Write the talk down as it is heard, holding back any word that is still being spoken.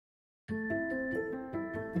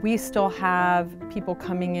We still have people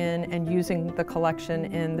coming in and using the collection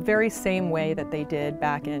in the very same way that they did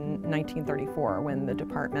back in 1934 when the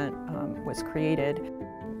department was created.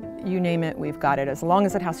 You name it, we've got it. As long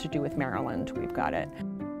as it has to do with Maryland, we've got it.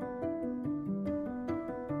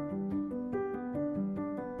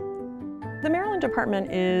 The Maryland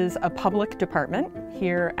department is a public department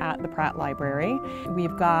here at the Pratt Library.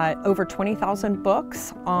 We've got over 20,000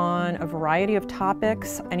 books on a variety of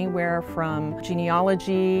topics, anywhere from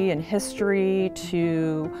genealogy and history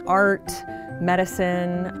to art,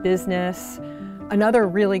 medicine, business. Another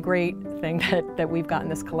really great thing that we've got in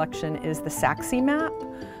this collection is the Saxe map.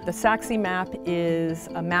 The Saxe map is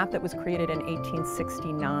a map that was created in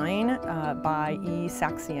 1869 by E.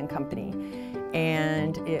 Saxe and Company.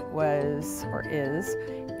 And it was, or is,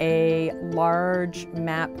 a large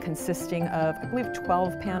map consisting of, I believe,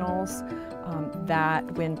 12 panels that,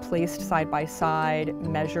 when placed side by side,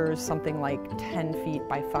 measures something like 10 feet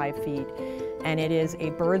by 5 feet. And it is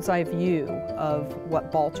a bird's eye view of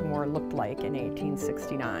what Baltimore looked like in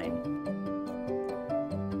 1869.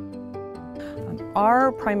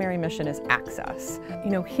 Our primary mission is access.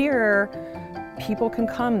 You know, here, people can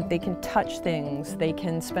come, they can touch things, they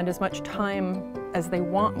can spend as much time as they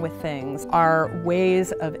want with things. Our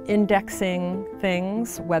ways of indexing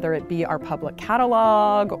things, whether it be our public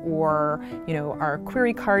catalog or, you know, our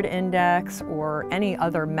query card index or any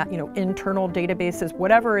other, you know, internal databases,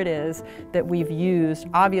 whatever it is that we've used,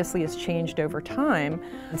 obviously has changed over time.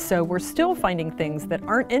 And so we're still finding things that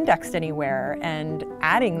aren't indexed anywhere and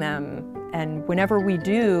adding them. And whenever we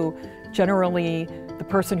do, generally the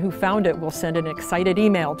person who found it will send an excited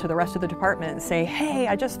email to the rest of the department and say, hey,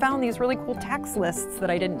 I just found these really cool tax lists that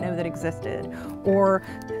I didn't know that existed. Or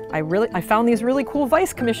I found these really cool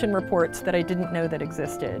Vice Commission reports that I didn't know that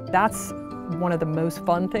existed. That's one of the most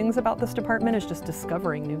fun things about this department, is just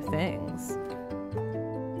discovering new things.